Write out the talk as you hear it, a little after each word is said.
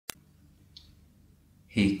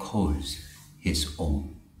He calls his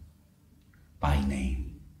own by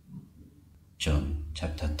name. John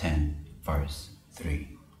chapter 10, verse 3.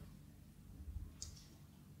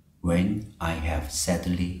 When I have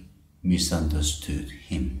sadly misunderstood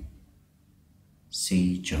him.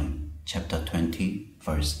 See John chapter 20,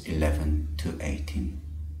 verse 11 to 18.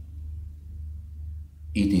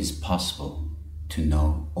 It is possible to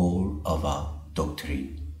know all about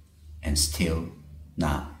doctrine and still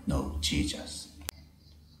not know Jesus.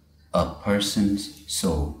 A person's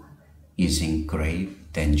soul is in grave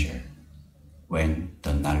danger when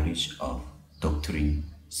the knowledge of doctrine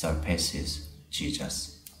surpasses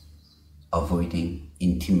Jesus. Avoiding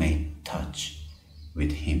intimate touch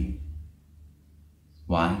with him.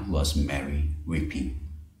 Why was Mary weeping?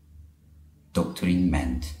 Doctrine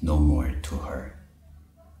meant no more to her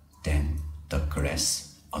than the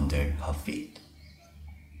grass under her feet.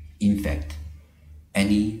 In fact,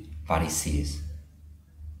 any Pharisees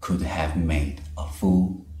could have made a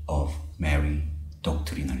fool of Mary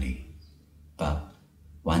doctrinally, but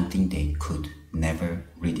one thing they could never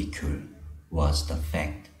ridicule was the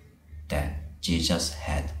fact that Jesus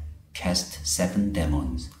had cast 7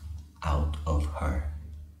 demons out of her.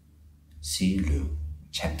 See Luke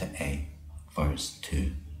chapter 8, verse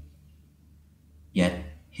 2. Yet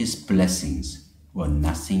his blessings were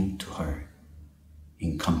nothing to her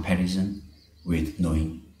in comparison with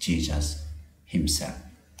knowing Jesus himself.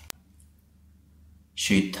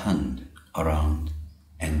 She turned around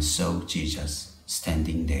and saw Jesus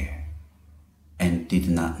standing there and did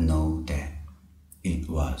not know that it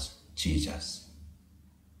was Jesus.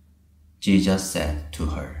 Jesus said to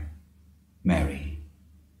her, Mary.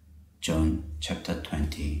 John chapter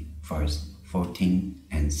 20, verse 14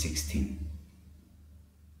 and 16.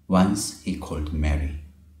 Once he called Mary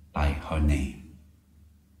by her name.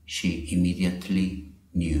 She immediately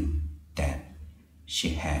knew that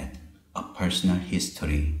she had a personal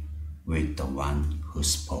history with the one who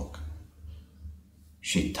spoke.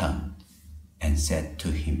 She turned and said to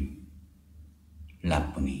him,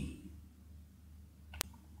 Rabboni.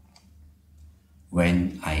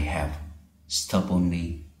 When I have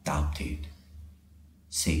stubbornly doubted.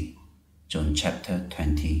 See John chapter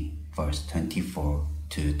 20, verse 24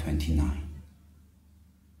 to 29.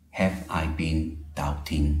 Have I been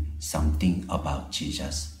doubting something about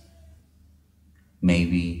Jesus?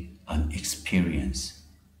 Maybe an experience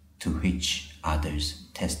to which others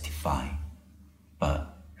testify,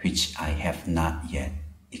 but which I have not yet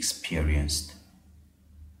experienced.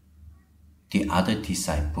 The other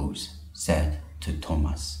disciples said to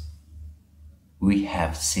Thomas, We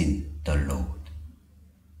have seen the Lord.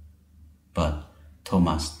 But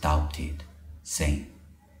Thomas doubted, saying,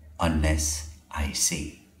 Unless I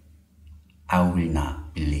see, I will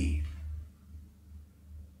not believe.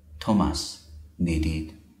 Thomas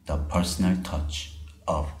needed the personal touch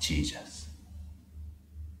of Jesus.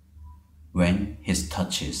 When his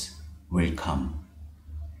touches will come,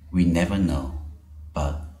 we never know,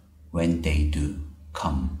 but when they do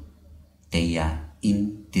come, they are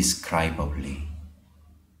indescribably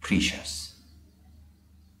precious.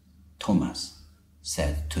 Thomas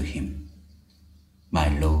said to him, My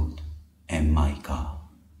Lord and my God.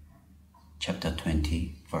 Chapter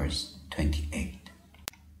 20, verse 28.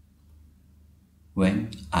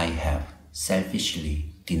 When I have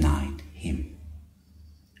selfishly denied him.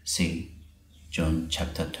 See John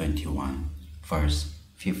chapter 21, verse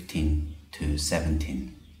 15 to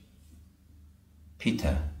 17.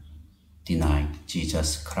 Peter denied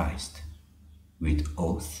Jesus Christ with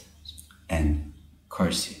oaths and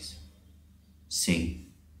curses. See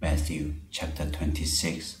Matthew chapter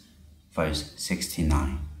 26, verse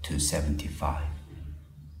 69 to 75.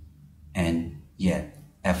 And yet,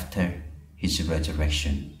 after his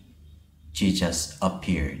resurrection, Jesus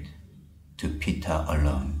appeared to Peter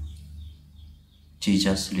alone.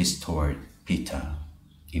 Jesus restored Peter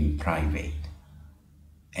in private,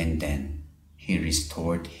 and then he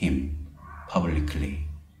restored him publicly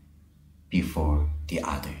before the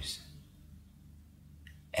others.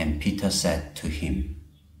 And Peter said to him,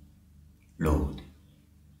 Lord,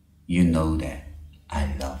 you know that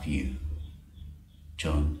I love you.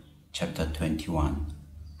 John chapter 21,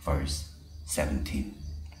 verse 17.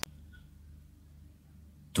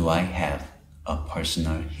 Do I have a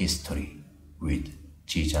personal history with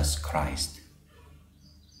Jesus Christ?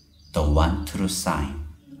 The one true sign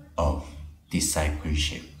of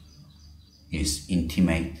discipleship is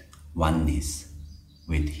intimate oneness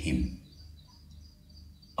with Him,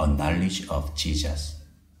 a knowledge of Jesus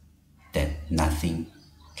that nothing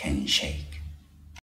can shake.